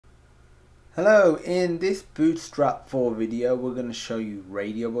Hello, in this Bootstrap 4 video we're going to show you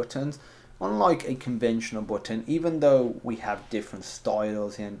radio buttons. Unlike a conventional button, even though we have different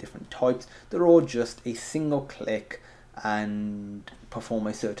styles and different types, they're all just a single click and perform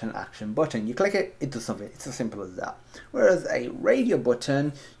a certain action button. You click it, it does something. It's as simple as that. Whereas a radio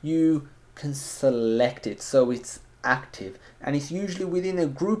button, you can select it, so it's active, and it's usually within a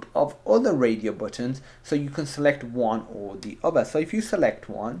group of other radio buttons, so you can select one or the other. So if you select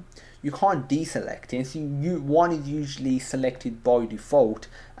one, you can't deselect it. So one is usually selected by default,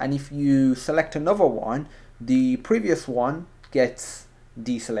 and if you select another one, the previous one gets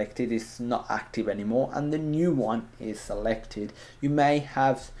deselected, it's not active anymore, and the new one is selected. You may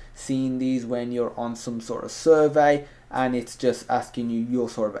have seen these when you're on some sort of survey and it's just asking you your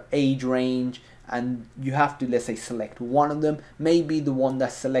sort of age range, and you have to, let's say, select one of them. Maybe the one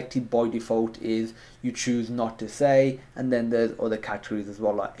that's selected by default is you choose not to say, and then there's other categories as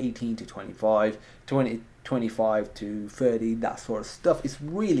well, like 18 to 25, 25 to 30, that sort of stuff. It's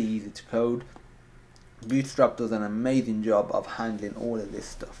really easy to code. Bootstrap does an amazing job of handling all of this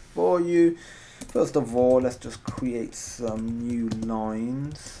stuff for you. First of all, let's just create some new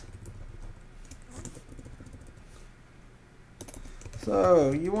lines.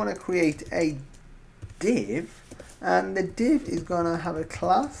 So you want to create a div, and the div is going to have a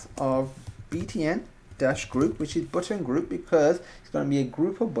class of btn-group, which is button group, because it's going to be a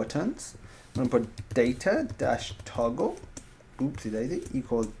group of buttons. I'm going to put data-toggle, oopsie daisy,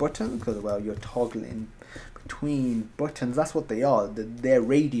 equals button, because, well, you're toggling between buttons. That's what they are. They're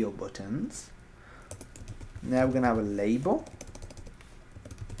radio buttons. Now we're going to have a label.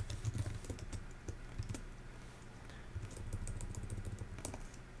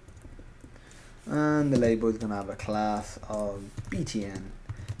 And the label is going to have a class of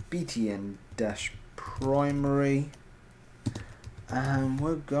btn-primary, and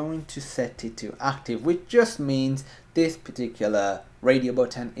we're going to set it to active, which just means this particular radio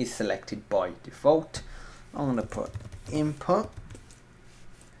button is selected by default. I'm going to put input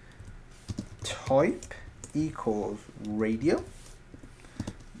type equals radio,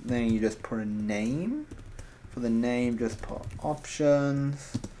 then you just put a name. For the name, just put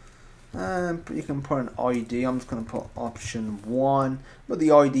options. You can put an ID. I'm just going to put option 1, but the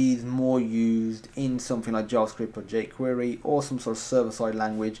ID is more used in something like JavaScript or jQuery, or some sort of server-side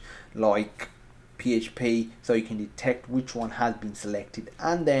language like PHP, so you can detect which one has been selected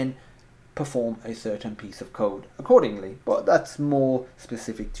and then perform a certain piece of code accordingly. But that's more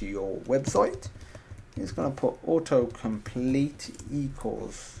specific to your website. It's going to put autocomplete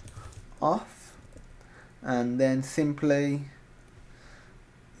equals off, and then simply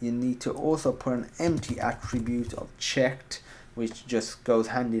you need to also put an empty attribute of checked, which just goes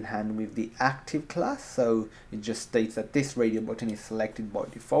hand in hand with the active class. So it just states that this radio button is selected by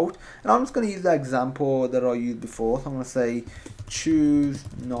default. And I'm just going to use the example that I used before. So I'm going to say choose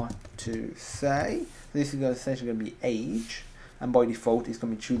not to say. This is essentially going to be age, and by default it's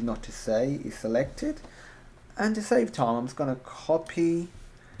going to be choose not to say is selected. And to save time, I'm just going to copy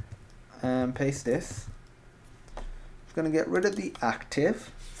and paste this. I'm going to get rid of the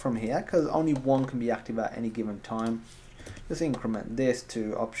active from here, because only one can be active at any given time. Just increment this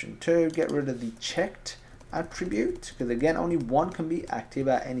to option 2, get rid of the checked attribute, because again only one can be active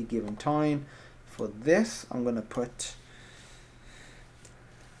at any given time. For this, I'm going to put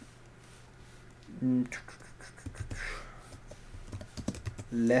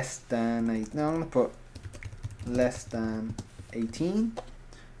less than 8. Now I'm going to put less than 18.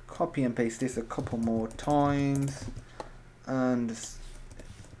 Copy and paste this a couple more times, and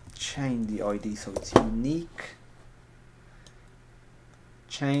change the ID so it's unique.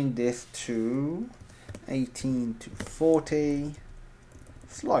 Change this to 18 to 40.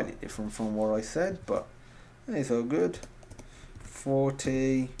 Slightly different from what I said, but it's all good.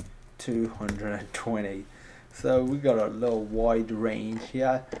 40 to 120. So we got a little wide range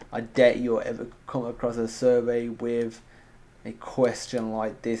here. I doubt you'll ever come across a survey with a question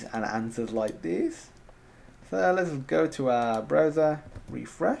like this and answers like this. So let's go to our browser,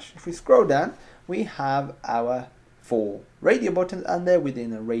 refresh. If we scroll down, we have our 4 radio buttons, and they're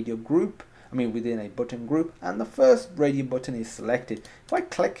within a radio group, within a button group, and the first radio button is selected. If I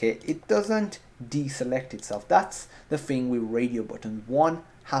click it, it doesn't deselect itself. That's the thing with radio buttons. One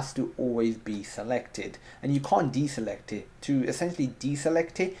has to always be selected, and you can't deselect it. To essentially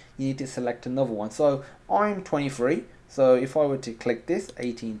deselect it, you need to select another one. So I'm 23, so if I were to click this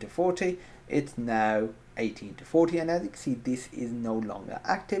 18 to 40, it's now 18 to 40, and as you can see, this is no longer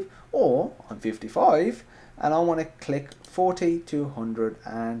active. Or I'm 55 and I want to click 40 to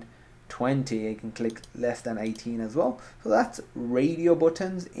 120. 20. You can click less than 18 as well. So that's radio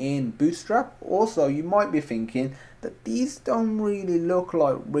buttons in Bootstrap. Also, you might be thinking that these don't really look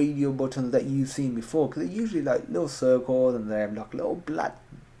like radio buttons that you've seen before, because they're usually like little circles and they have like a little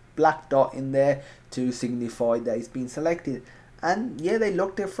black dot in there to signify that it's been selected. And yeah, they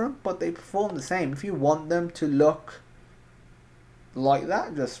look different, but they perform the same. If you want them to look like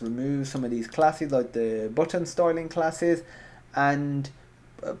that, just remove some of these classes, like the button styling classes, and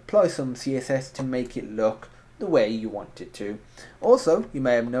apply some CSS to make it look the way you want it to. Also, you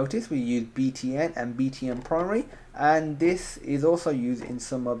may have noticed we use BTN and BTN primary, and this is also used in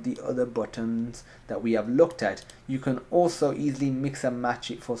some of the other buttons that we have looked at. You can also easily mix and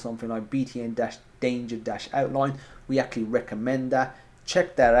match it for something like BTN-danger-outline. We actually recommend that.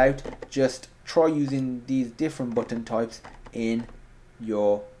 Check that out. Just try using these different button types in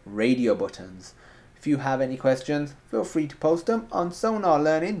your radio buttons. If you have any questions, feel free to post them on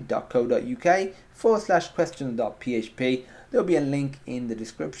sonarlearning.co.uk/questions.php. There'll be a link in the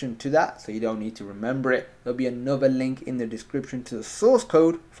description to that, so you don't need to remember it. There'll be another link in the description to the source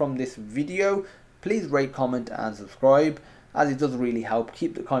code from this video. Please rate, comment and subscribe, as it does really help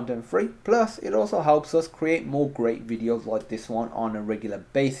keep the content free. Plus, it also helps us create more great videos like this one on a regular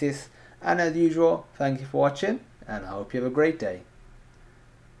basis. And as usual, thank you for watching, and I hope you have a great day.